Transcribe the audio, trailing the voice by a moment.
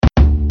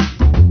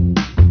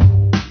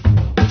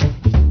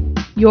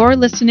You're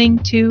listening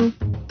to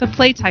The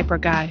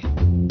Playtyper Guy.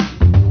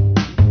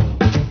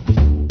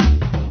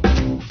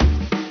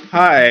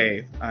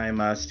 Hi,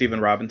 I'm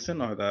Stephen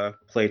Robinson, or the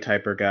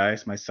Playtyper Guy,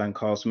 as my son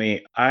calls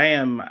me. I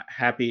am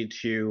happy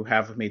to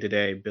have with me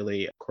today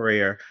Billy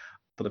Corriher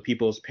for the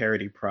People's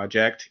Parity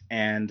Project,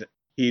 and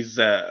he's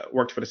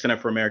worked for the Center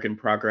for American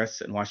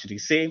Progress in Washington,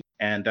 D.C.,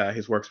 and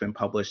his work's been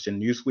published in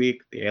Newsweek,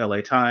 the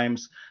LA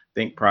Times,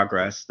 Think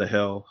Progress, The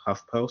Hill,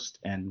 HuffPost,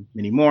 and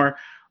many more.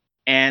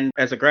 And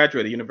as a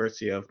graduate of the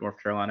University of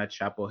North Carolina,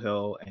 Chapel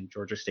Hill, and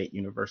Georgia State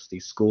University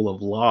School of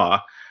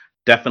Law,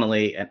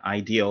 definitely an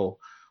ideal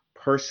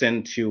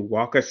person to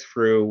walk us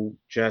through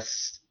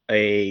just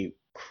a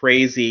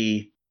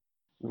crazy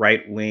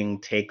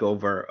right-wing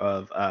takeover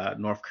of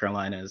North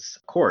Carolina's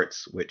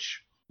courts,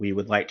 which we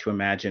would like to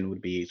imagine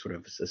would be sort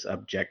of this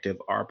objective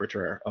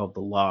arbiter of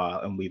the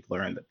law. And we've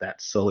learned that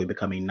that's slowly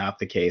becoming not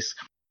the case.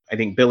 I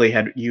think Billy,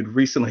 you'd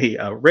recently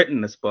written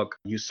this book,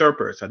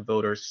 Usurpers: Had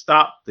Voters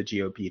Stopped the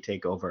GOP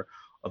Takeover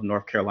of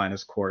North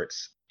Carolina's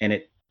Courts? And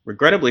it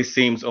regrettably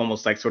seems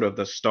almost like sort of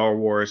the Star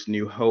Wars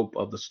New Hope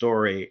of the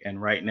story.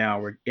 And right now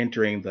we're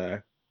entering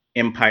the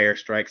Empire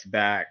Strikes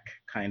Back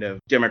kind of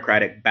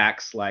Democratic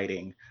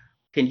backsliding.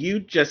 Can you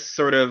just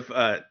sort of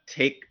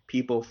take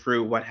people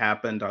through what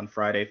happened on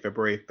Friday,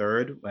 February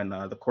 3rd, when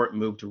the court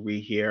moved to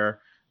rehear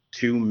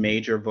two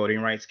major voting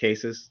rights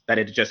cases that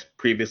it just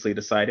previously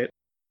decided?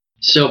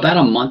 So about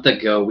a month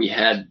ago, we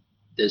had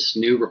this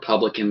new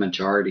Republican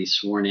majority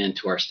sworn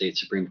into our state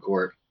Supreme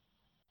Court.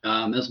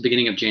 That was the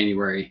beginning of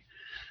January.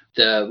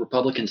 The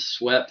Republicans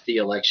swept the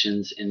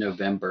elections in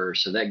November,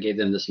 so that gave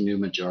them this new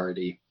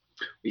majority.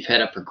 We've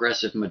had a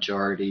progressive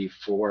majority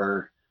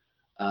for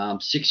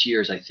 6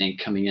 years, I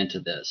think, coming into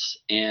this.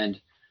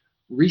 And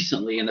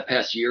recently, in the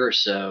past year or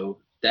so,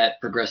 that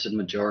progressive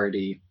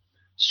majority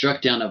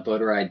struck down a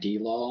voter ID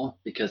law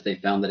because they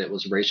found that it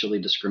was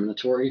racially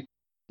discriminatory.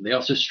 They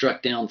also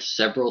struck down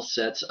several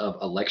sets of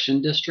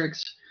election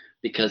districts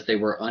because they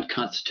were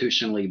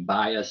unconstitutionally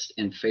biased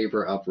in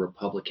favor of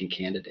Republican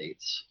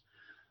candidates.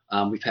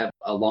 We've had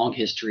a long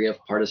history of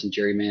partisan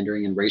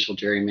gerrymandering and racial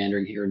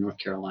gerrymandering here in North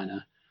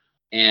Carolina.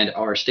 And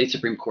our state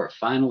Supreme Court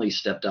finally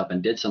stepped up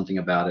and did something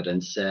about it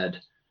and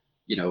said,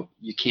 you know,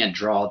 you can't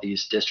draw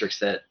these districts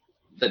that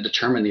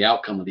determine the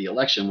outcome of the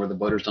election where the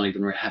voters don't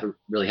even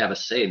really have a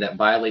say. That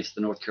violates the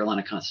North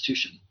Carolina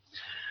Constitution.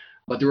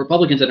 But the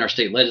Republicans in our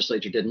state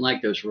legislature didn't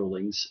like those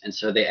rulings, and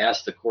so they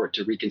asked the court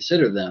to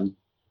reconsider them.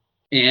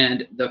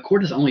 And the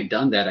court has only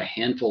done that a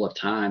handful of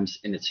times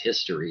in its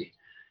history.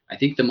 I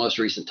think the most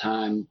recent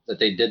time that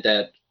they did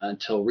that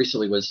until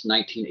recently was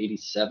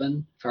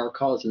 1987, if I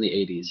recall, it's in the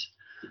 80s.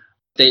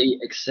 They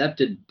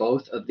accepted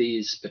both of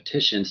these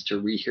petitions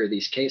to rehear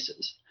these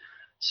cases.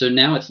 So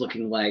now it's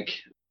looking like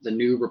the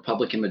new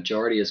Republican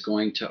majority is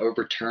going to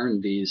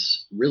overturn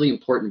these really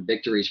important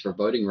victories for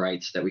voting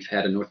rights that we've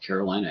had in North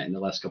Carolina in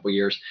the last couple of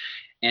years.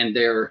 And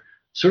they're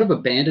sort of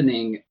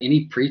abandoning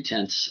any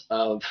pretense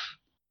of,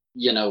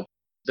 you know,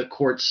 the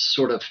courts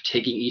sort of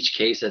taking each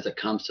case as it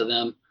comes to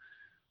them.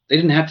 They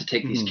didn't have to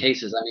take these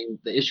cases. I mean,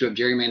 the issue of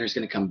gerrymandering is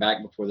going to come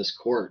back before this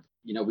court.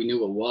 You know, we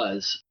knew it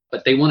was,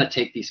 but they want to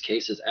take these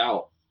cases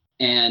out.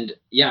 And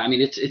yeah, I mean,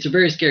 it's a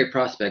very scary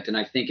prospect. And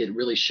I think it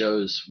really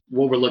shows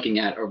what we're looking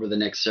at over the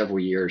next several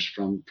years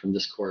from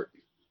this court.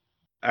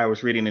 I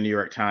was reading the New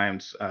York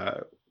Times,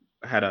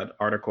 had an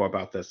article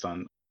about this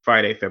on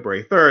Friday,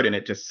 February 3rd, and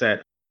it just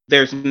said,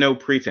 there's no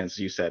pretense,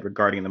 you said,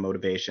 regarding the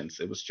motivations.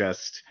 It was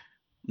just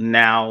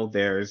now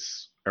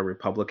there's a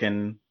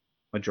Republican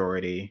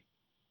majority,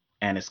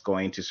 and it's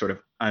going to sort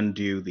of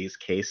undo these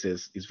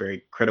cases, these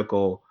very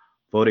critical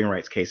voting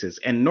rights cases.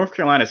 And North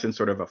Carolina is in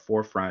sort of a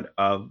forefront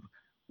of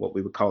what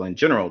we would call in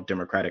general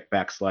Democratic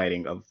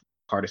backsliding, of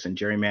partisan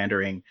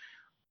gerrymandering,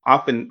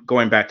 often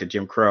going back to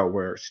Jim Crow,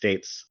 where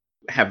states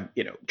have,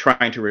 you know,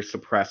 trying to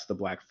suppress the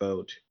Black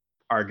vote,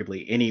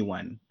 arguably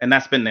anyone. And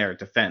that's been their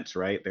defense,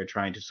 right? They're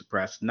trying to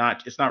suppress,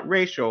 it's not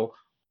racial,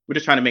 we're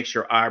just trying to make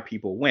sure our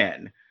people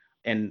win.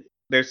 And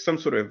there's some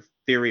sort of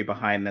theory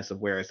behind this of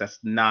whereas that's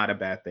not a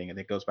bad thing. And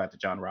it goes back to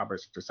John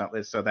Roberts or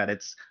something, so that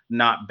it's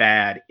not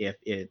bad if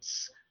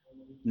it's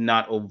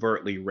not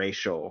overtly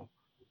racial,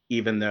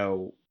 even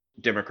though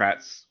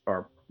Democrats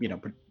are, you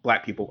know,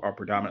 Black people are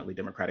predominantly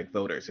Democratic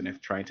voters. And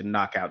if trying to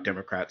knock out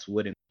Democrats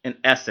would, in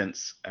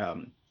essence,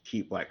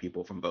 keep Black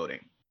people from voting.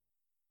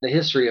 The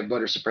history of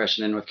voter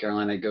suppression in North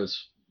Carolina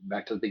goes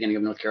back to the beginning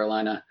of North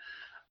Carolina.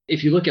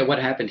 If you look at what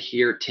happened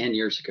here 10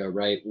 years ago,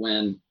 right,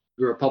 when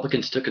the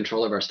Republicans took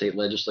control of our state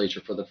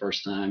legislature for the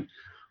first time,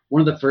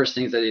 one of the first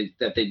things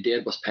that they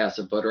did was pass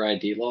a voter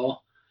ID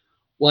law.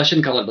 Well, I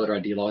shouldn't call it voter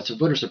ID law. It's a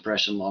voter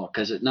suppression law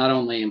because it not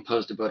only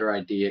imposed a voter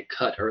ID, it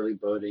cut early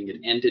voting, it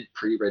ended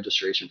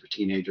pre-registration for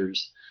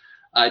teenagers.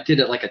 It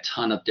did it like a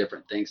ton of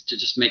different things to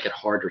just make it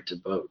harder to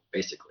vote,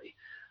 basically.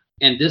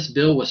 And this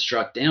bill was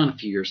struck down a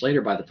few years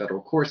later by the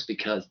federal courts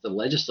because the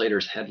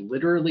legislators had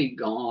literally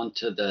gone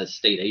to the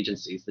state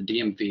agencies, the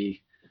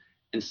DMV,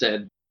 and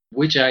said,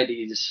 which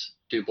IDs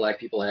do Black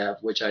people have?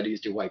 Which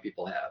IDs do white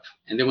people have?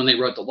 And then when they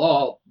wrote the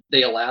law,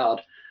 they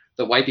allowed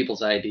the white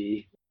people's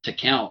ID to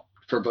count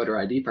for voter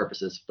ID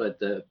purposes, but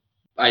the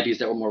IDs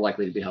that were more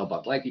likely to be held by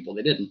Black people,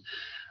 they didn't.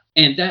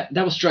 And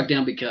that was struck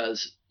down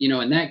because,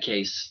 in that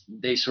case,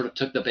 they sort of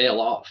took the veil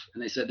off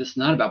and they said, this is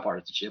not about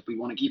partisanship. We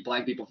want to keep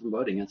Black people from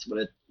voting. That's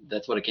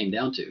what it came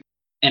down to.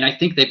 And I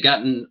think they've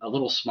gotten a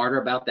little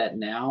smarter about that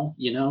now.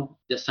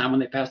 This time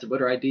when they passed the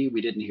voter ID,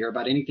 we didn't hear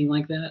about anything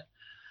like that.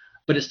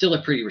 But it's still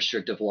a pretty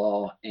restrictive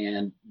law.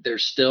 And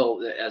there's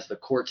still, as the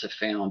courts have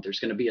found, there's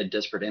going to be a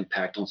disparate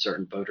impact on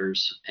certain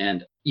voters.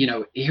 And,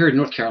 here in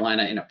North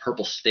Carolina, in a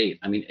purple state,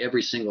 I mean,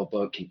 every single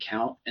vote can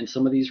count in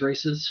some of these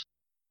races.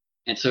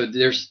 And so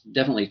there's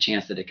definitely a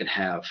chance that it could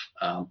have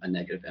a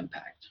negative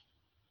impact.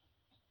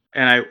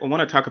 And I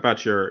want to talk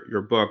about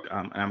your book,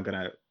 and I'm going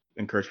to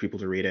encourage people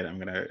to read it. I'm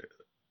going to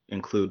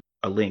include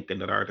a link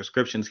in our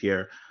descriptions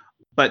here.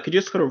 But could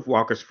you just sort of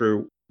walk us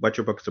through what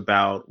your book's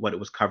about, what it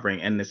was covering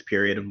in this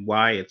period, and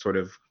why it sort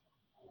of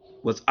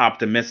was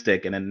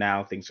optimistic, and then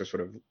now things are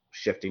sort of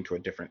shifting to a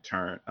different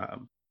turn?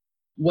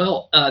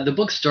 Well, the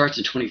book starts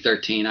in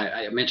 2013.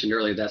 I mentioned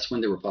earlier that's when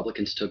the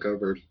Republicans took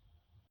over.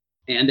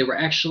 And they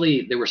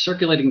were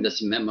circulating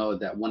this memo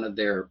that one of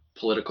their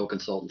political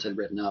consultants had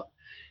written up.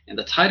 And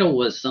the title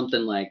was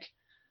something like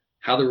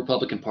How the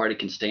Republican Party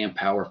Can Stay in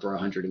Power for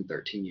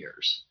 113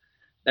 Years.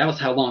 That was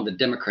how long the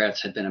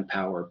Democrats had been in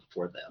power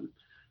before them.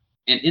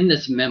 And in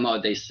this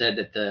memo, they said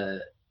that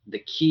the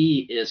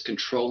key is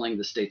controlling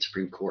the state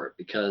Supreme Court,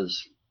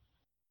 because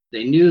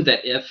they knew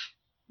that if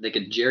they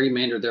could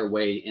gerrymander their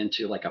way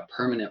into like a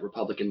permanent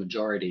Republican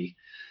majority,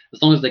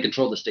 as long as they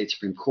controlled the state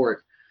Supreme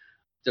Court,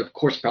 the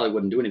courts probably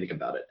wouldn't do anything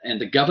about it. And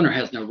the governor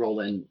has no role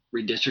in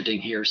redistricting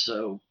here.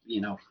 So,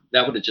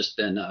 that would have just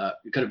been,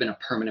 it could have been a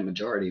permanent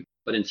majority.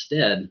 But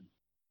instead,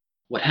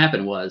 what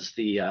happened was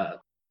the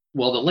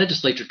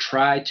legislature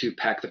tried to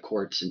pack the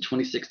courts in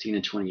 2016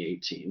 and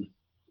 2018,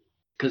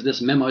 because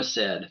this memo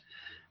said,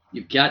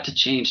 you've got to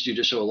change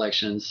judicial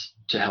elections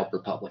to help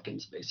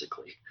Republicans,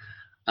 basically.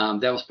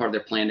 That was part of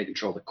their plan to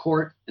control the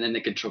court, and then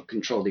they could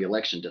control the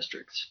election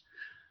districts.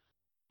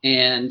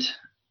 And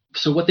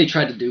so what they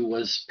tried to do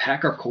was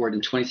pack our court in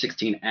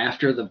 2016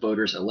 after the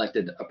voters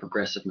elected a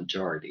progressive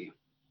majority.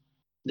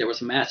 There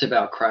was massive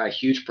outcry,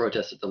 huge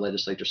protests at the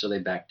legislature, so they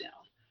backed down.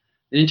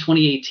 Then in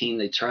 2018,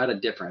 they tried a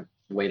different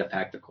way to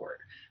pack the court.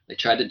 They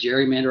tried to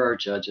gerrymander our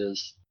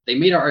judges. They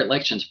made our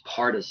elections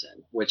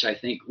partisan, which I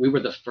think we were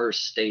the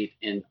first state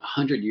in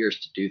 100 years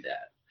to do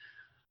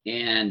that.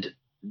 And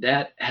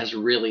that has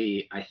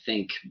really, I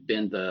think,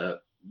 been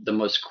the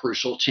most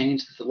crucial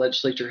change that the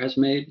legislature has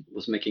made,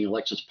 was making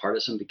elections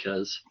partisan,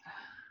 because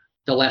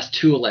the last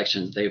two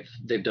elections,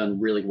 they've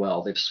done really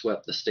well. They've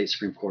swept the state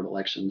Supreme Court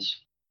elections.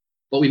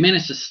 But we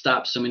managed to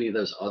stop so many of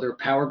those other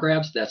power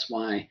grabs. That's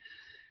why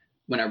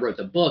when I wrote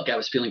the book, I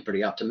was feeling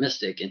pretty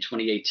optimistic. In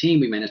 2018,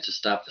 we managed to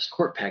stop this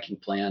court packing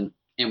plan.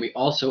 And we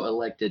also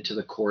elected to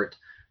the court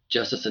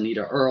Justice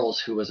Anita Earls,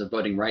 who was a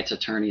voting rights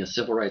attorney, a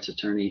civil rights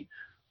attorney,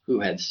 who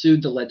had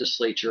sued the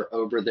legislature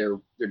over their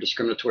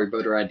discriminatory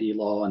voter ID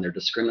law and their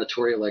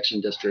discriminatory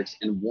election districts,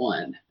 and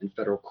won in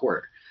federal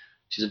court.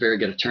 She's a very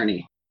good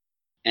attorney.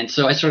 And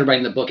so I started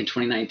writing the book in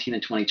 2019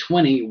 and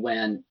 2020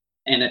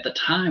 and at the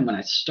time when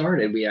I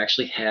started, we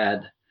actually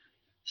had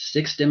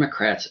 6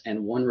 Democrats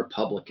and 1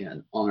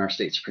 Republican on our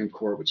state Supreme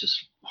Court, which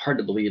is hard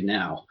to believe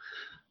now.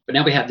 But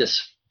now we have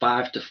this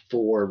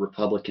 5-4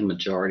 Republican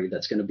majority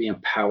that's going to be in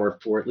power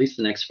for at least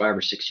the next 5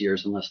 or 6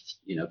 years, unless,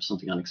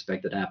 something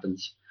unexpected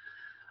happens.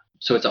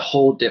 So it's a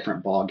whole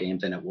different ballgame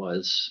than it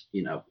was,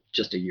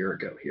 just a year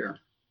ago here.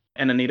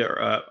 And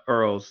Anita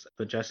Earls,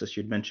 the justice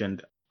you'd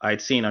mentioned,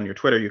 I'd seen on your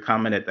Twitter, you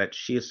commented that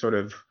she is sort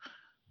of,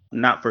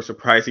 not for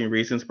surprising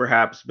reasons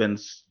perhaps, been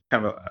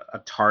kind of a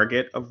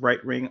target of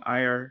right-wing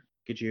ire.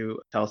 Could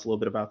you tell us a little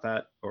bit about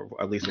that, or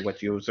at least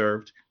what you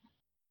observed?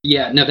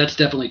 Yeah, no, that's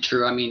definitely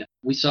true. I mean,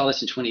 we saw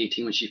this in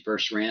 2018 when she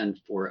first ran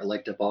for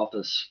elective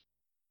office.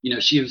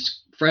 She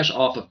was fresh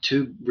off of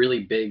 2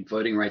 really big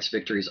voting rights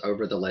victories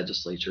over the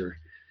legislature.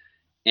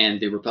 And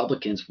the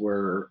Republicans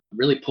were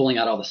really pulling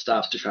out all the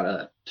stops to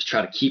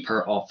try to keep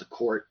her off the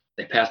court.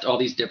 They passed all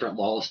these different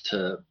laws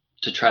to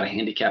try to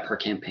handicap her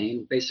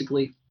campaign,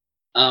 basically.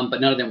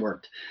 But none of them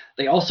worked.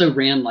 They also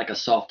ran like a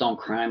soft on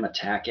crime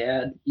attack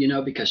ad,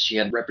 because she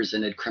had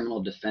represented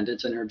criminal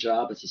defendants in her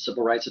job as a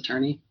civil rights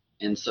attorney.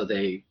 And so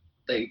they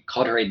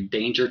called her a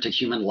danger to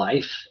human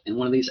life in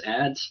one of these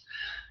ads,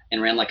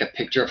 and ran like a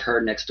picture of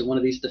her next to one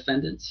of these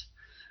defendants.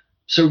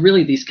 So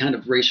really these kind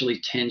of racially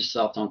tinged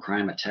soft on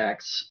crime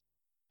attacks.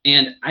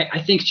 And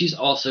I think she's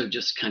also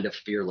just kind of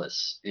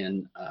fearless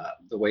in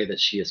the way that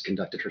she has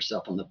conducted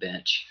herself on the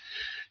bench.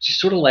 She's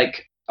sort of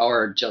like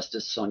our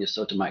Justice Sonia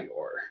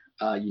Sotomayor.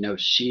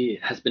 She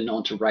has been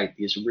known to write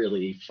these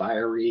really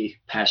fiery,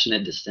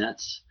 passionate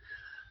dissents.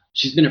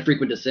 She's been a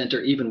frequent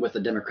dissenter, even with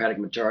a Democratic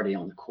majority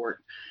on the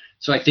court.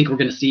 So I think we're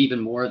going to see even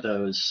more of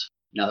those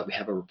now that we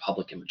have a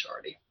Republican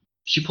majority.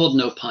 She pulled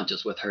no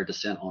punches with her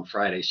dissent on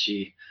Friday.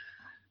 She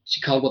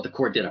called what the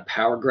court did a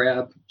power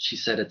grab. She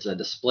said it's a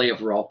display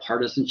of raw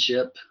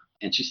partisanship.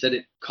 And she said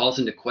it calls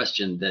into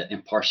question the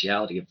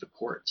impartiality of the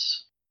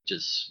courts, which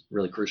is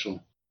really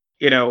crucial.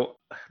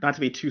 Not to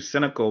be too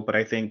cynical, but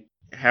I think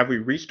have we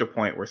reached a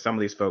point where some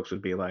of these folks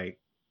would be like,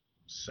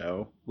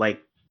 so,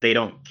 like, they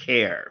don't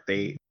care.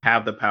 They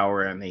have the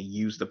power and they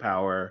use the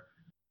power.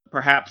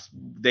 Perhaps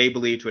they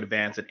believe to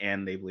advance an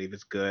end they believe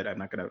is good. I'm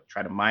not going to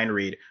try to mind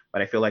read,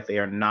 but I feel like they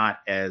are not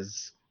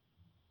as,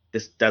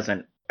 this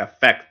doesn't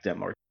affect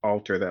them or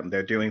alter them.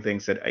 They're doing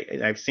things that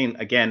I've seen,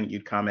 again,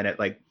 you'd commented,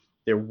 like,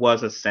 there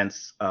was a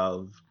sense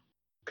of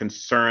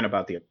concern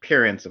about the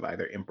appearance of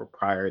either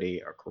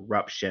impropriety or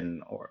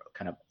corruption or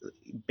kind of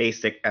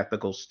basic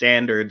ethical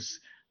standards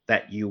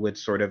that you would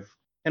sort of,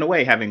 in a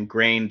way, have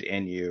ingrained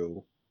in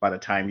you by the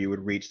time you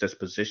would reach this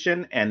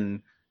position.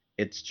 And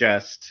it's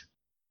just,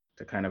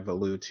 to kind of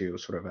allude to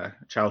sort of a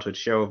childhood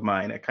show of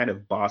mine, a kind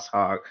of boss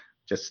hog,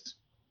 just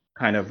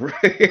kind of,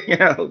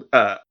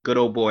 good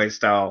old boy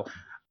style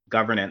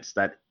governance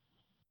that,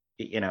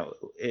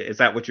 is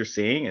that what you're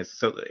seeing? Is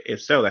so,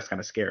 if so, that's kind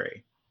of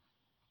scary.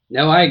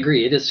 No, I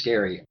agree. It is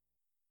scary.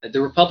 The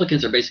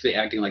Republicans are basically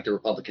acting like the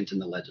Republicans in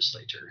the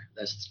legislature.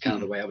 That's kind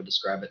of the way I would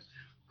describe it.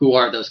 Who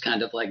are those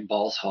kind of like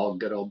balls hog,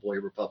 good old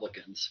boy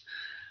Republicans?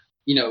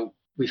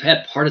 We've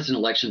had partisan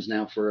elections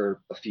now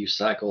for a few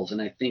cycles,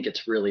 and I think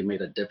it's really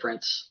made a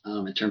difference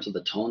in terms of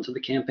the tones of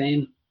the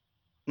campaign.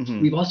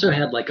 Mm-hmm. We've also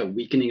had like a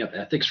weakening of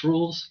ethics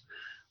rules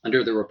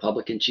under the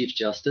Republican Chief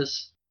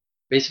Justice.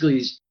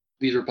 Basically,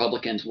 these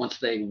Republicans, once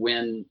they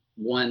win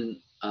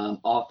one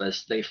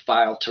office, they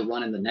file to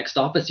run in the next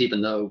office,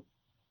 even though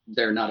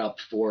they're not up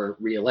for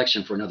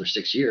re-election for another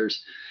 6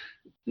 years.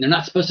 And they're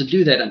not supposed to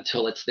do that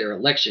until it's their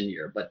election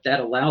year, but that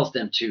allows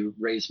them to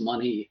raise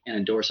money and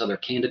endorse other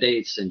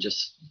candidates and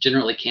just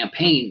generally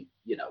campaign,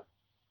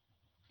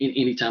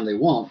 anytime they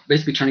want,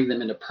 basically turning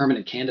them into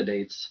permanent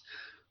candidates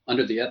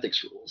under the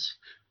ethics rules.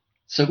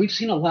 So we've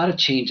seen a lot of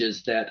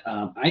changes that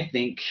I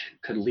think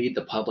could lead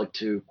the public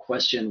to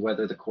question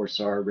whether the courts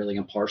are really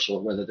impartial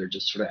or whether they're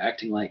just sort of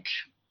acting like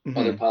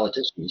other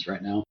politicians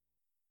right now.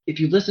 If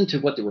you listen to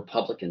what the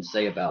Republicans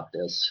say about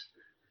this,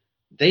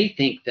 they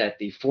think that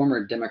the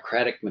former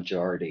Democratic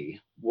majority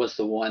was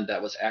the one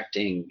that was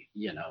acting,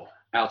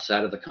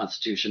 outside of the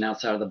Constitution,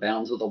 outside of the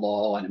bounds of the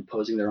law, and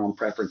imposing their own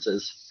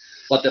preferences.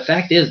 But the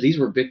fact is, these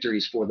were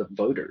victories for the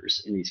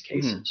voters in these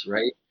cases,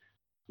 right?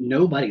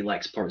 Nobody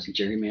likes partisan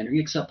gerrymandering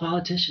except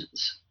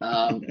politicians.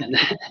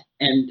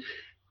 And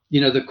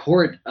the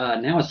court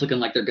now it's looking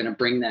like they're going to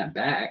bring that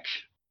back.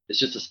 It's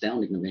just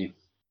astounding to me.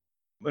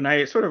 When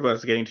I sort of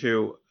was getting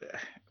to,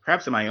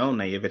 perhaps in my own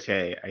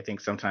naivete, I think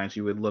sometimes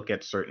you would look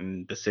at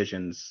certain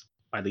decisions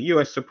by the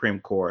U.S. Supreme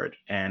Court,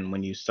 and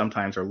when you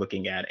sometimes are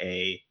looking at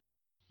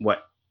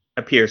what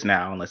appears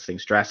now, unless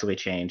things drastically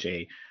change,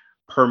 a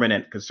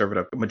permanent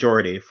conservative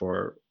majority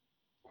for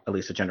at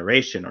least a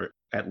generation, or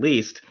at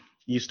least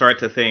you start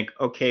to think,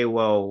 okay,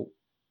 well,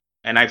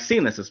 and I've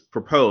seen this as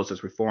proposed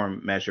as reform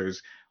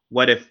measures.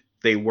 What if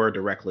they were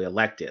directly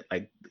elected?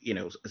 Like,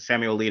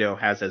 Samuel Alito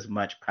has as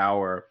much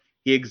power.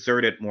 He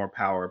exerted more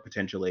power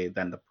potentially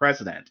than the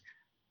president,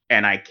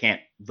 and I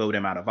can't vote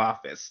him out of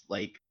office.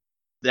 Like,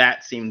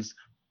 that seems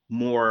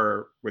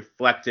more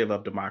reflective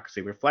of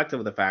democracy, reflective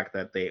of the fact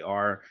that they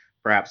are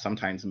perhaps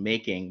sometimes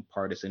making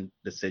partisan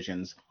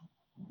decisions.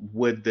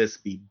 Would this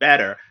be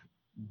better?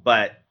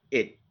 But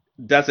it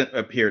doesn't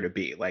appear to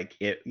be. Like,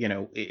 it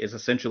is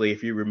essentially,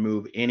 if you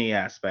remove any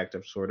aspect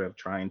of sort of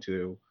trying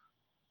to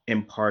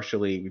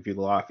impartially review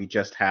the law, if you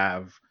just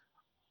have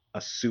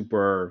a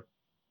super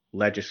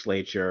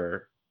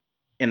legislature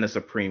in the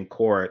Supreme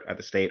Court at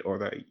the state or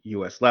the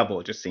US level,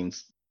 it just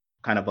seems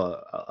kind of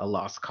a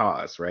lost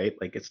cause, right?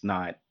 Like, it's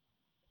not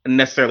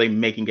necessarily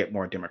making it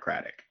more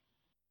democratic.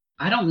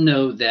 I don't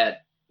know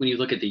that when you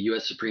look at the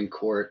US Supreme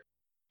Court,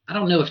 I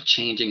don't know if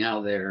changing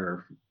how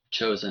they're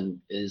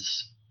chosen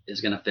is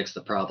going to fix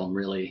the problem,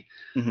 really.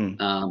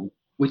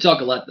 We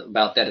talk a lot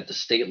about that at the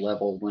state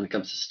level when it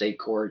comes to state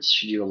courts.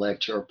 Should you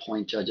elect or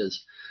appoint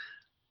judges?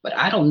 But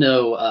I don't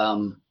know.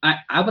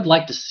 I would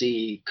like to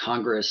see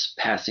Congress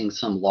passing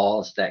some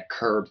laws that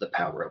curb the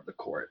power of the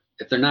court.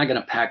 If they're not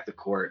going to pack the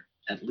court,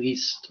 at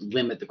least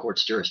limit the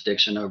court's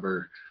jurisdiction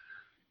over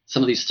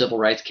some of these civil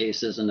rights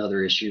cases and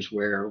other issues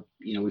where,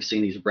 we've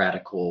seen these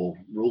radical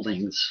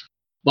rulings.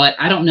 But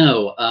I don't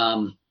know.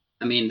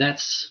 I mean,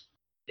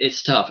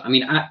 it's tough. I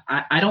mean,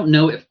 I don't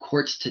know if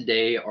courts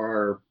today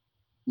are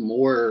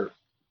more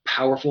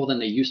powerful than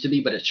they used to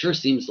be, but it sure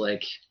seems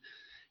like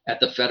at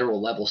the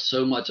federal level,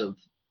 so much of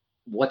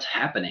what's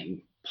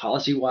happening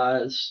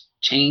policy-wise,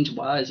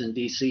 change-wise in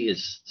DC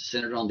is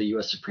centered on the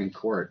U.S. Supreme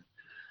Court.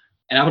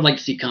 And I would like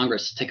to see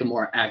Congress take a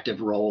more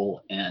active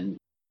role in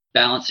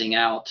balancing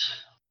out,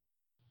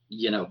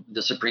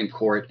 the Supreme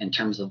Court in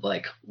terms of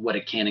like what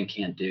it can and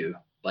can't do.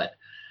 But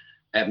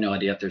I have no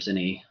idea if there's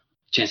any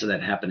chance of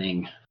that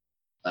happening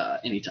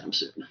anytime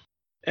soon.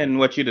 And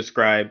what you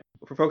described,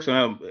 for folks who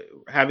know,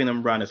 having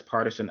them run as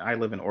partisan, I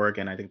live in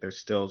Oregon. I think there's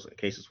still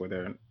cases where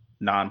they're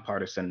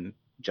nonpartisan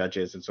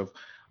judges. And so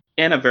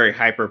in a very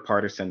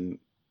hyper-partisan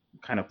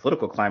kind of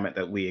political climate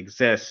that we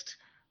exist,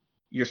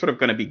 you're sort of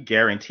going to be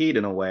guaranteed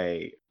in a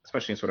way,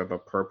 especially in sort of a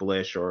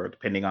purplish or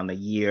depending on the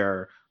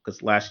year,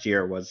 because last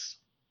year was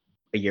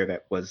a year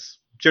that was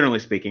generally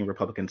speaking,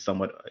 Republicans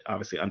somewhat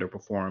obviously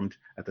underperformed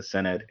at the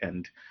Senate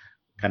and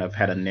kind of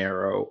had a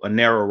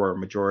narrower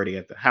majority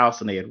at the House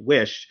than they had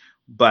wished,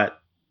 but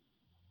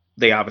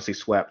they obviously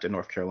swept in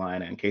North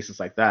Carolina and cases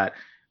like that.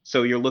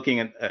 So you're looking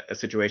at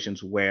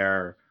situations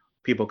where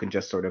people can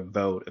just sort of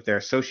vote. If they're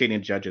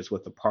associating judges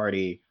with the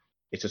party,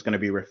 it's just going to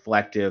be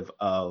reflective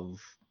of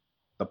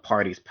the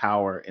party's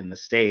power in the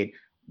state,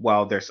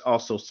 while there's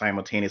also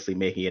simultaneously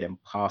making it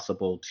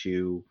impossible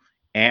to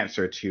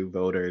answer to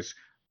voters.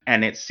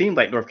 And it seemed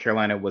like North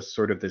Carolina was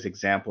sort of this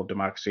example of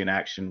democracy in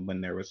action when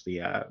there was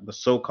the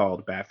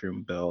so-called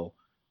bathroom bill.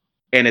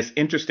 And it's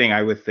interesting,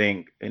 I would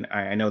think, and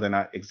I know they're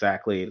not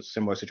exactly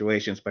similar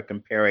situations, but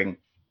comparing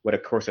what,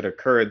 of course, had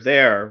occurred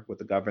there with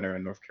the governor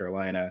in North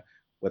Carolina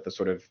with a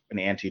sort of an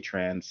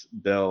anti-trans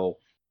bill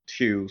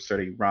to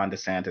sort of Ron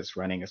DeSantis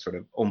running a sort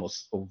of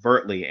almost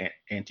overtly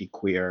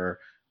anti-queer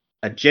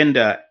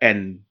agenda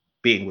and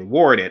being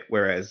rewarded,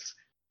 whereas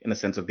in the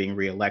sense of being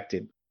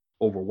reelected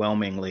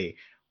overwhelmingly,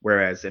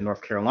 whereas in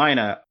North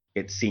Carolina,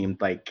 it seemed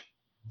like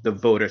the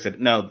voters said,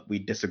 no, we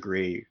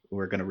disagree,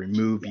 we're going to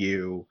remove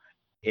you.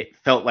 It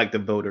felt like the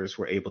voters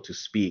were able to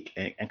speak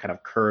and kind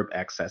of curb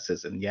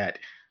excesses, and yet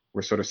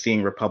we're sort of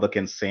seeing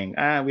Republicans saying,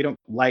 we don't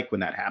like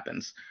when that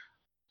happens.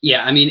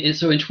 Yeah, I mean,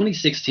 so in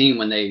 2016,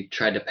 when they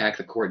tried to pack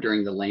the court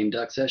during the lame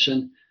duck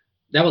session,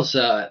 that was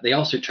they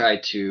also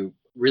tried to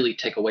really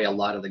take away a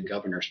lot of the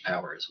governor's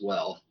power as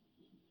well.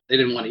 They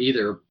didn't want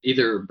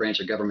either branch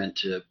of government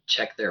to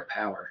check their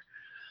power.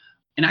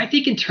 And I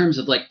think in terms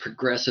of like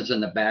progressives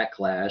and the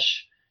backlash,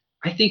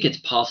 I think it's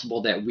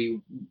possible that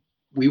we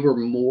were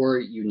more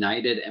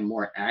united and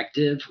more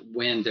active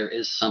when there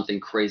is something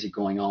crazy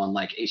going on,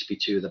 like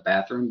HB2, the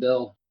bathroom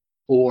bill,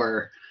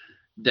 or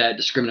that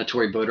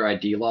discriminatory voter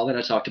ID law that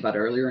I talked about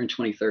earlier in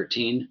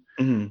 2013.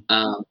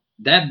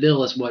 That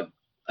bill is what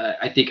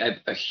I think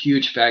a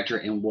huge factor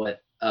in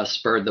what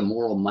spurred the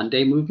Moral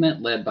Monday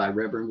movement led by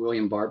Reverend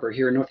William Barber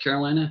here in North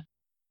Carolina.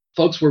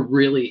 Folks were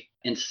really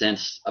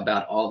incensed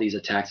about all these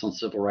attacks on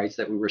civil rights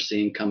that we were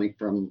seeing coming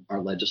from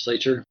our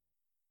legislature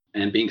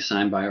and being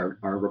signed by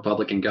our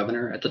Republican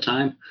governor at the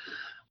time.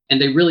 And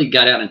they really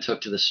got out and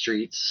took to the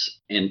streets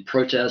in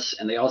protests.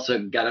 And they also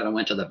got out and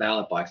went to the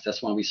ballot box.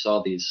 That's when we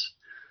saw these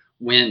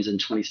wins in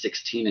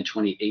 2016 and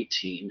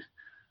 2018.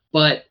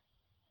 But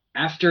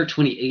after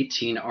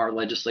 2018, our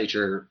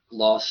legislature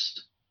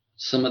lost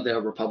some of the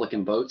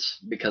Republican votes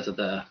because of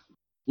the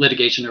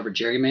litigation over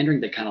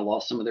gerrymandering. They kind of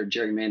lost some of their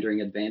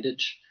gerrymandering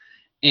advantage.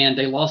 And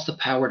they lost the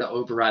power to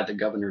override the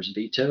governor's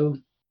veto.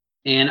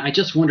 And I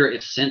just wonder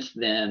if since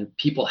then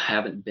people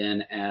haven't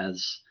been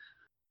as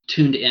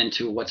tuned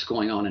into what's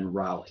going on in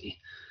Raleigh.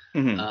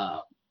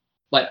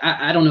 But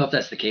I don't know if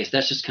that's the case.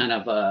 That's just kind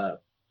of a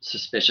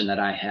suspicion that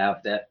I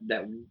have that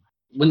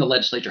when the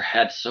legislature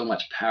had so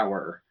much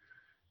power,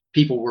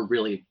 people were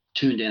really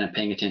tuned in and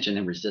paying attention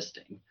and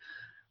resisting.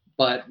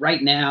 But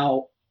right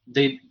now,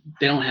 they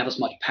don't have as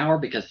much power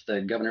because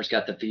the governor's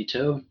got the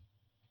veto.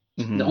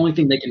 The only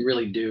thing they can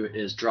really do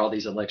is draw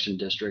these election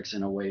districts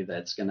in a way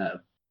that's going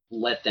to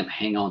let them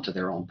hang on to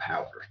their own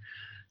power.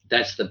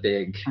 That's the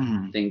big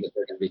thing that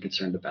they're going to be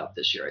concerned about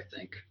this year, I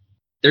think.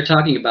 They're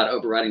talking about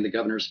overriding the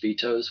governor's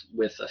vetoes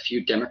with a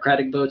few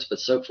Democratic votes, but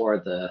so far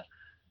the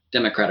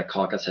Democratic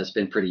caucus has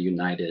been pretty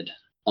united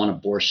on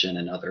abortion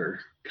and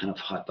other kind of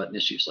hot button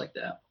issues like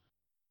that.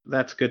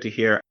 That's good to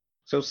hear.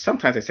 So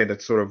sometimes I say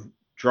that's sort of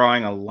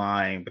drawing a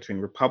line between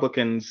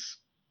Republicans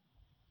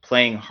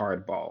playing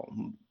hardball.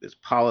 It's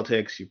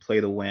politics, you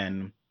play to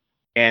win,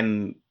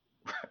 and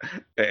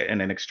in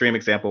an extreme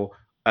example,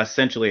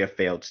 essentially a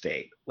failed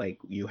state. Like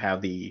you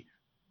have the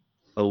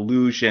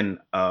illusion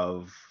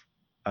of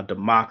a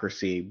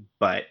democracy,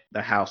 but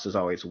the House is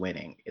always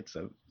winning. It's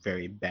a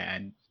very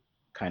bad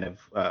kind of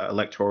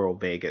electoral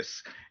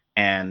Vegas.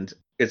 And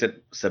is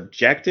it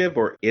subjective,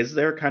 or is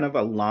there kind of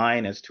a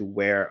line as to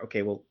where,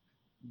 okay, well,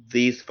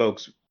 these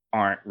folks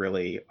aren't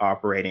really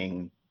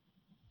operating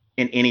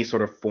in any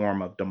sort of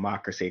form of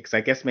democracy? Because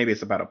I guess maybe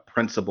it's about a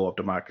principle of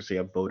democracy,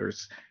 of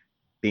voters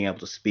being able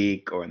to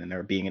speak, or then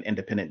there being an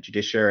independent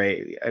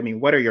judiciary. I mean,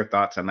 what are your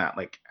thoughts on that?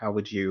 Like, how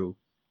would you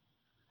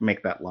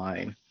make that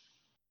line?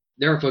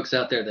 There are folks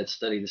out there that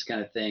study this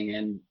kind of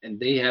thing, and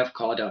they have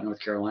called out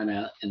North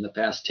Carolina in the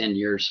past 10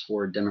 years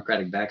for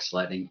Democratic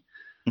backsliding.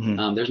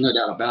 There's no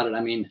doubt about it.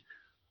 I mean,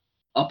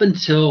 up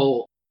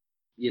until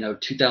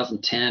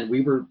 2010,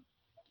 we were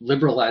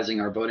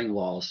liberalizing our voting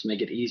laws to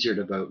make it easier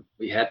to vote.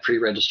 We had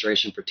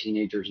pre-registration for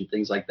teenagers and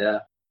things like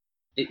that.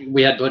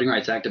 We had voting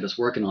rights activists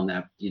working on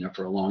that,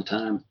 for a long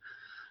time,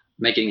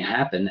 making it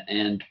happen.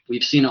 And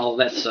we've seen all of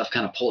that stuff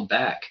kind of pulled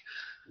back.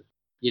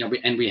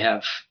 We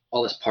have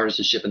all this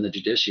partisanship in the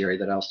judiciary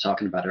that I was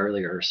talking about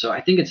earlier. So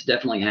I think it's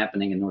definitely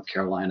happening in North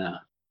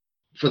Carolina.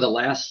 For the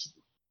last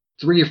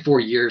 3 or 4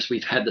 years,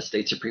 we've had the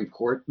state Supreme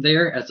Court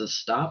there as a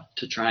stop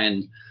to try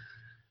and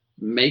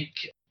make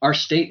our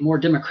state more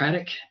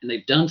democratic. And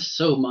they've done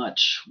so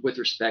much with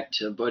respect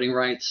to voting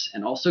rights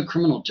and also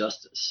criminal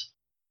justice.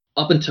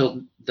 Up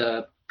until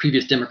the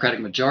previous Democratic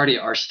majority,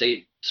 our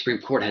state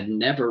Supreme Court had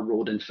never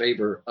ruled in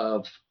favor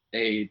of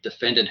a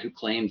defendant who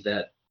claimed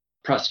that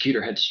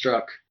prosecutor had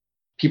struck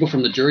people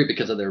from the jury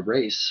because of their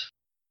race.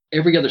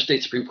 Every other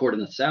state Supreme Court in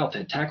the South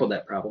had tackled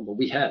that problem, but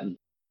we hadn't.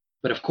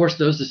 But of course,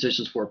 those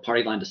decisions were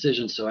party line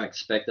decisions, so I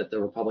expect that the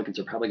Republicans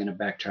are probably going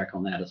to backtrack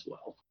on that as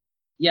well.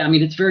 Yeah, I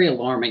mean, it's very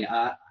alarming.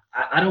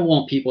 I don't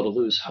want people to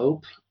lose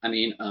hope. I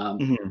mean,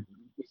 Mhm.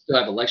 we still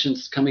have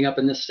elections coming up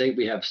in this state.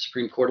 We have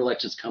Supreme Court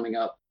elections coming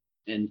up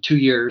in 2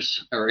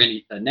 years, or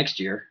next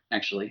year,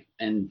 actually,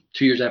 and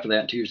 2 years after that,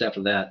 and 2 years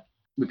after that.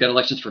 We've got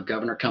elections for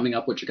governor coming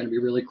up, which are going to be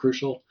really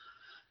crucial.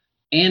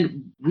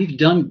 And we've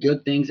done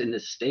good things in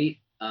this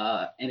state,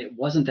 and it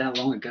wasn't that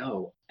long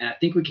ago. And I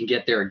think we can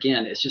get there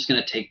again. It's just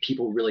going to take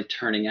people really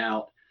turning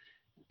out,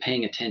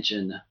 paying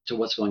attention to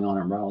what's going on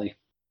in Raleigh.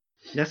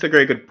 That's a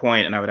very good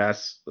point. And I would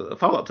ask a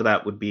follow up to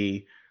that would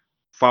be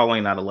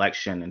following that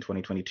election in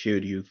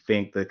 2022, do you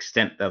think the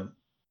extent of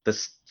the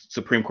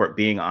Supreme Court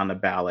being on the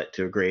ballot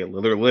to agree,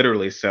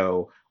 literally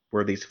so,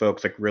 were these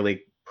folks like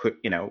really put,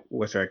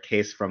 was there a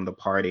case from the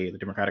party, the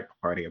Democratic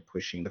Party, of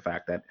pushing the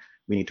fact that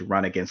we need to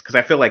run against? Because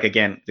I feel like,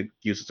 again, to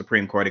use the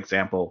Supreme Court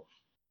example,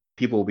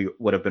 people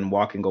would have been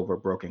walking over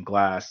broken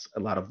glass, a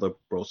lot of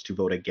liberals to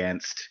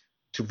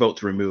vote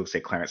to remove, say,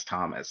 Clarence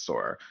Thomas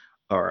or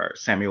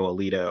Samuel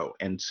Alito.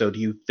 And so do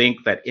you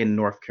think that in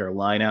North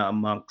Carolina,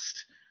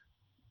 amongst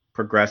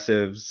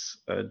progressives,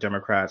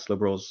 Democrats,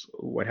 liberals,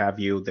 what have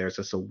you, there's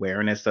this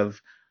awareness of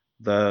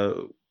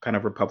the kind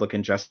of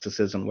Republican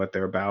justices and what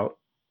they're about?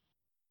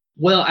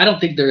 Well, I don't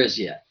think there is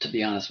yet, to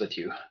be honest with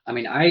you. I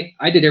mean, I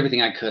did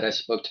everything I could. I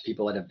spoke to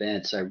people at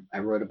events. I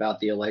wrote about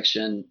the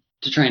election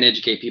to try and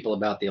educate people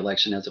about the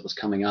election as it was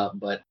coming up.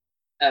 But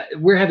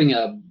we're having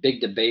a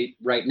big debate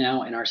right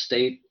now in our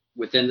state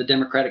within the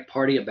Democratic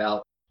Party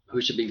about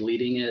who should be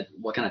leading it,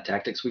 what kind of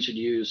tactics we should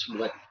use,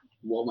 what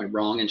went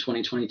wrong in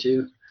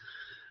 2022.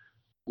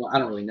 Well, I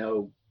don't really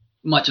know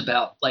much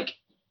about like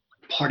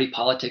party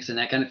politics and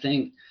that kind of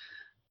thing.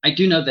 I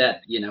do know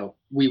that,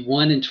 we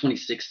won in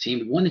 2016,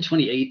 we won in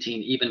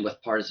 2018, even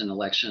with partisan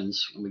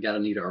elections when we got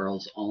Anita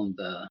Earls on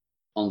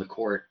the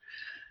court.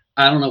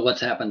 I don't know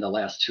what's happened the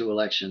last two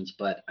elections,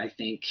 but I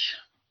think,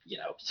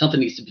 something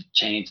needs to be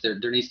changed.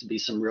 There needs to be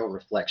some real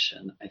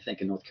reflection, I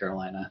think, in North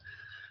Carolina.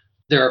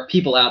 There are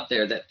people out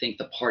there that think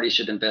the party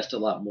should invest a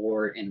lot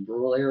more in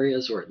rural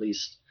areas, or at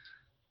least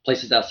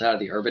places outside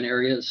of the urban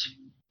areas.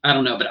 I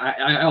don't know, but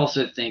I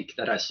also think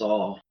that I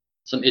saw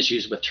some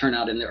issues with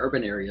turnout in the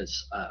urban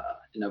areas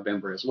in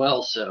November as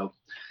well. So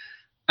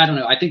I don't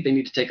know. I think they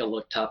need to take a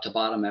look top to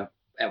bottom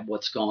at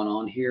what's going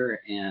on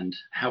here and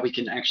how we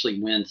can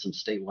actually win some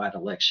statewide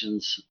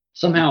elections.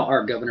 Somehow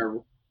our governor,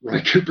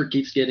 Roy Cooper,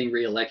 keeps getting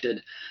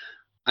reelected.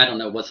 I don't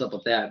know what's up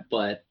with that,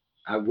 but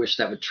I wish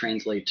that would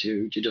translate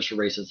to judicial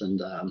races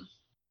and,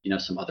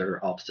 some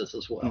other offices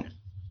as well.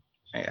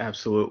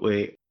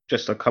 Absolutely.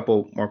 Just a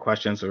couple more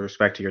questions with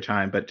respect to your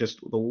time, but just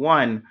the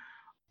one.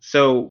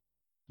 So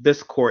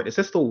this court, is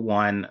this the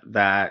one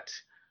that,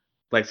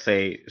 let's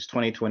say, it's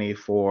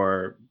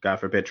 2024, God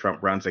forbid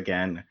Trump runs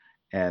again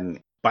and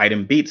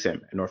Biden beats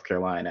him in North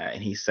Carolina,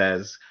 and he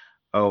says,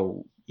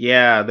 oh,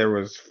 yeah, there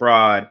was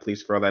fraud.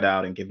 Please throw that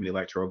out and give me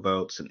electoral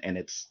votes. And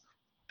it's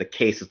the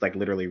case is like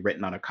literally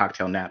written on a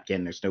cocktail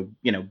napkin. There's no,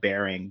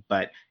 bearing.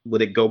 But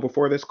would it go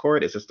before this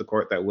court? Is this the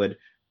court that would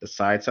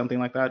decide something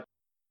like that?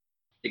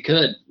 It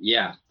could,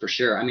 yeah, for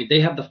sure. I mean,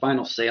 they have the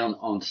final say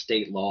on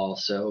state law.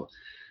 So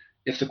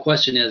if the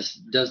question is,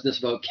 does this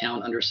vote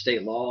count under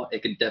state law?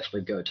 It could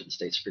definitely go to the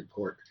state Supreme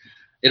Court.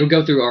 It'll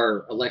go through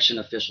our election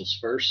officials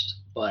first,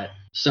 but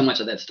so much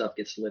of that stuff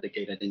gets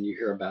litigated and you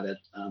hear about it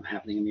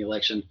happening in the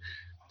election.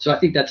 So I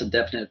think that's a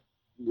definite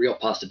real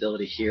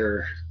possibility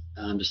here,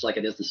 just like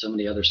it is in so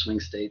many other swing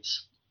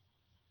states.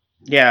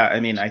 Yeah, I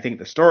mean, I think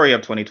the story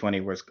of 2020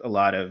 was a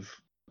lot of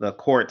the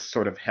courts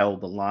sort of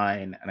held the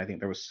line, and I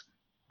think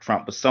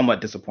Trump was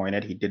somewhat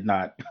disappointed. He did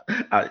not,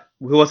 he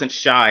wasn't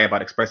shy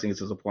about expressing his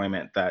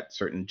disappointment that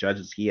certain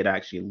judges he had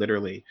actually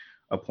literally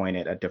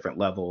appointed at different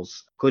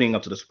levels, including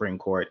up to the Supreme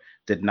Court,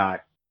 did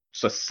not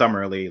so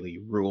summarily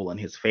rule in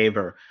his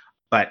favor.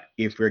 But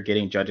if we're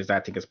getting judges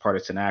acting as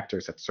partisan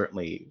actors, that's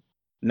certainly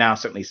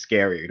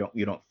scary.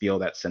 You don't feel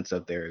that sense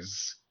of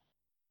there's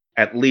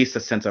at least a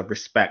sense of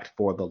respect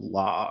for the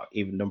law,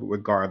 even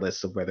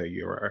regardless of whether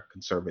you're a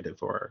conservative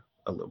or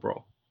a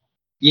liberal.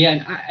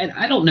 Yeah, and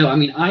I don't know. I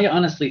mean, I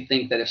honestly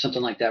think that if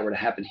something like that were to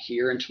happen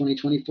here in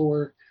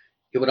 2024,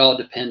 it would all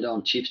depend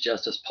on Chief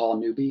Justice Paul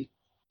Newby.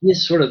 He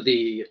is sort of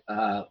the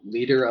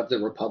leader of the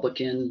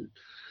Republican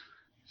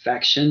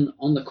faction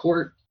on the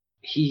court.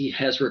 He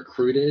has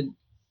recruited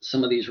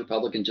some of these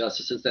Republican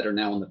justices that are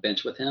now on the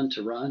bench with him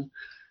to run,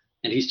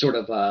 and he sort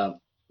of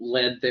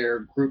led their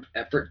group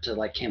effort to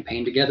like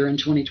campaign together in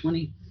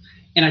 2020.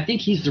 And I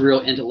think he's the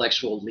real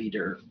intellectual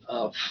leader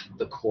of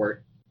the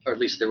court, or at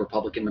least the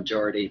Republican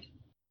majority.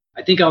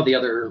 I think all the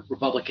other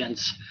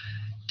Republicans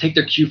take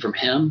their cue from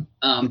him,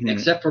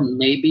 except for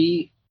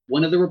maybe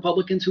one of the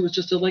Republicans who was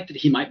just elected.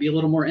 He might be a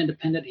little more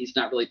independent. He's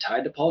not really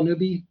tied to Paul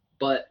Newby.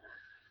 But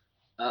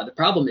the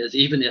problem is,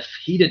 even if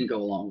he didn't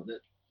go along with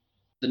it,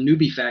 the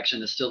Newby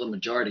faction is still the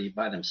majority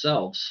by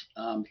themselves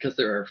because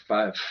there are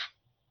 5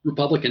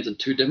 Republicans and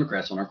 2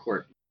 Democrats on our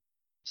court.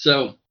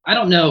 So I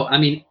don't know. I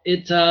mean,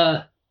 it's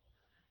a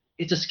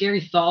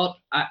scary thought.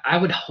 I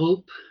would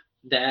hope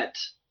that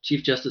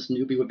Chief Justice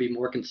Newby would be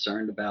more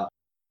concerned about,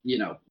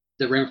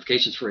 the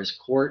ramifications for his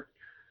court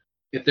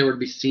if they were to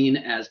be seen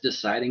as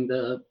deciding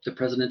the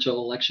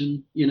presidential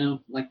election,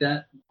 like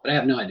that. But I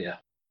have no idea.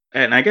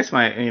 And I guess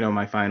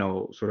my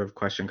final sort of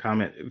question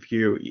comment, if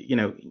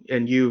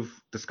and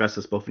you've discussed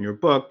this both in your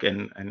book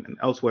and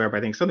elsewhere, but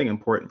I think something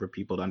important for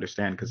people to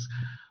understand, because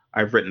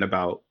I've written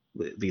about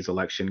these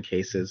election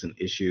cases and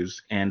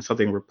issues, and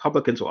something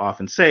Republicans will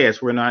often say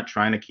is, we're not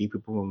trying to keep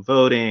people from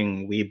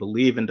voting. We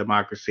believe in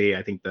democracy.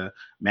 I think the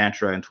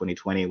mantra in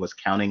 2020 was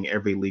counting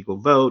every legal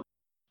vote.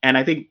 And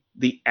I think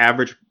the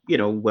average,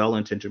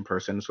 well-intentioned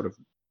person, sort of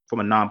from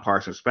a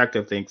nonpartisan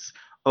perspective, thinks,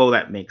 oh,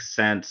 that makes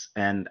sense.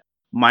 And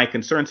my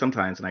concern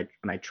sometimes, and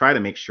I try to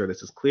make sure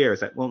this is clear, is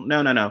that, well,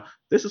 no.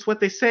 This is what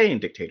they say in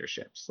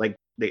dictatorships. Like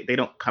they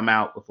don't come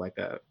out with like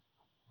a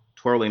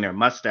twirling their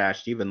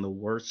mustache, even the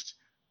worst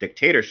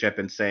dictatorship,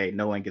 and say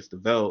no one gets to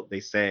vote. They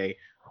say,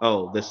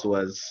 oh, this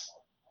was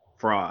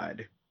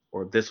fraud,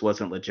 or this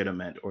wasn't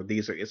legitimate, or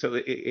these are so.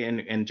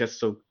 And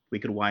just so we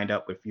could wind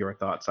up with your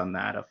thoughts on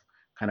that, of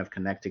kind of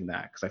connecting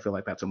that, because I feel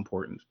like that's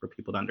important for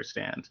people to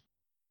understand.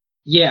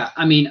 Yeah,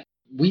 I mean,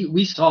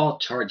 we saw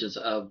charges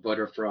of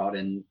voter fraud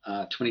in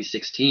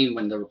 2016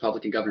 when the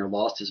Republican governor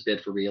lost his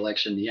bid for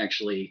re-election. He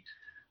actually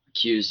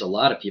accused a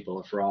lot of people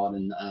of fraud,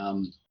 and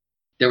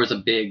there was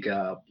a big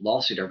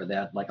lawsuit over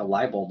that, like a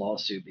libel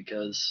lawsuit,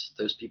 because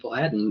those people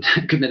hadn't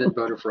committed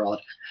voter fraud,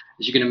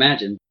 as you can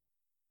imagine.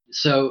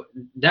 So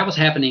that was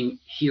happening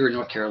here in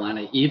North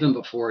Carolina even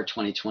before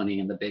 2020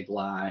 and the big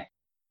lie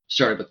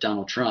started with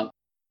Donald Trump.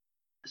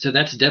 So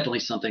that's definitely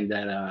something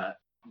that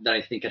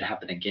I think could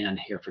happen again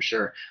here for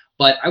sure.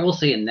 But I will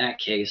say in that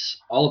case,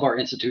 all of our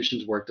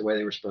institutions worked the way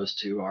they were supposed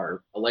to.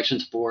 Our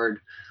elections board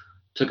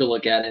took a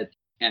look at it,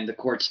 and the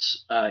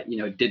courts,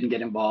 didn't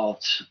get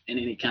involved in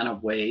any kind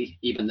of way,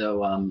 even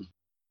though,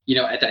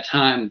 at that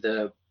time,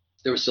 there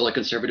was still a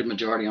conservative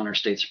majority on our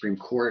state Supreme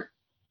Court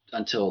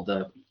until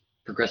the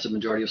progressive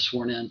majority was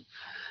sworn in.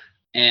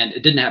 And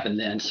it didn't happen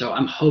then. So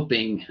I'm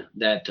hoping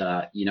that,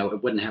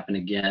 it wouldn't happen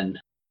again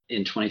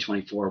in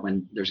 2024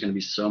 when there's going to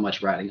be so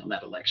much riding on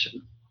that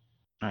election.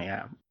 Oh,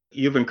 yeah.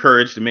 You've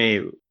encouraged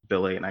me,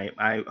 Billy, and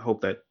I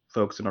hope that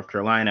folks in North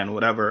Carolina and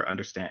whatever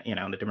understand,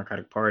 the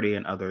Democratic Party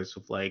and others,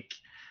 of like,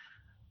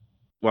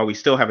 while we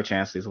still have a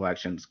chance these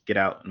elections, get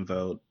out and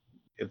vote.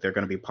 If they're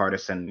going to be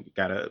partisan, you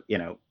got to,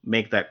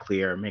 make that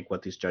clear, make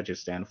what these judges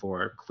stand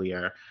for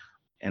clear.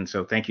 And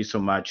so thank you so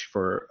much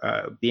for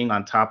being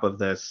on top of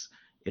this.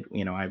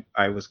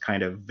 I was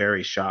kind of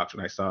very shocked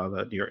when I saw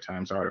the New York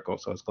Times article.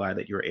 So I was glad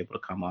that you were able to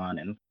come on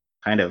and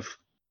kind of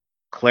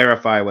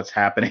clarify what's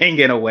happening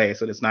in a way,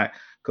 so it's not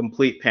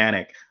complete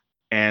panic.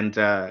 And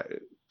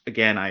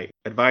again, I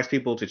advise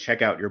people to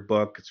check out your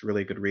book. It's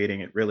really good reading.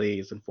 It really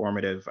is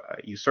informative.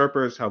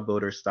 Usurpers: How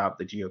Voters Stopped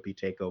the GOP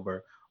Takeover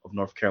of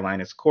North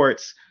Carolina's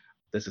Courts.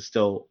 This is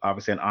still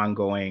obviously an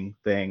ongoing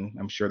thing.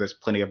 I'm sure there's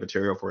plenty of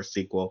material for a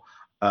sequel.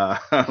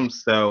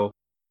 So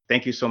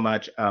thank you so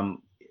much.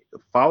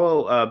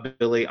 Follow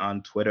Billy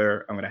on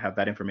Twitter. I'm going to have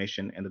that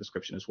information in the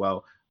description as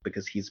well,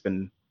 because he's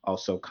been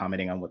also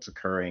commenting on what's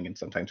occurring, and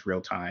sometimes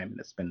real time. And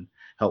it's been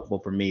helpful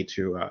for me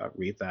to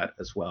read that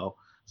as well.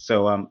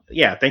 So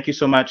thank you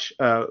so much,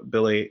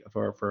 Billy,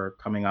 for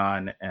coming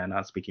on and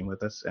speaking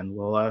with us. And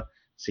we'll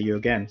see you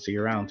again. See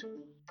you around.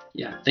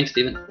 Yeah. Thanks,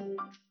 Stephen.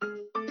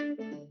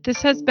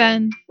 This has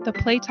been The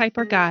Play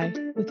Typer Guy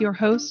with your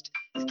host,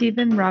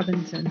 Stephen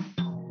Robinson.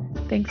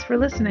 Thanks for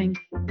listening.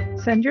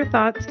 Send your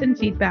thoughts and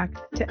feedback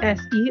to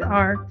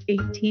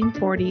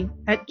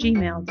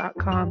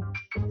ser1840@gmail.com.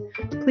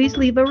 Please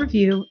leave a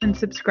review and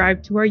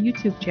subscribe to our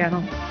YouTube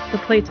channel, The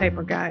Play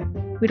Typer Guy.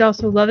 We'd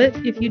also love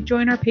it if you'd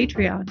join our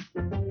Patreon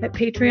at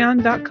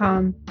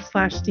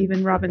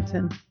patreon.com/Stephen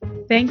Robinson.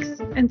 Thanks,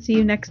 and see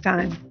you next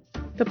time.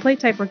 The Play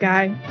Typer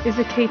Guy is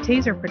a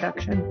K-Taser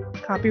production.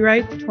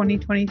 Copyright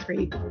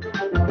 2023.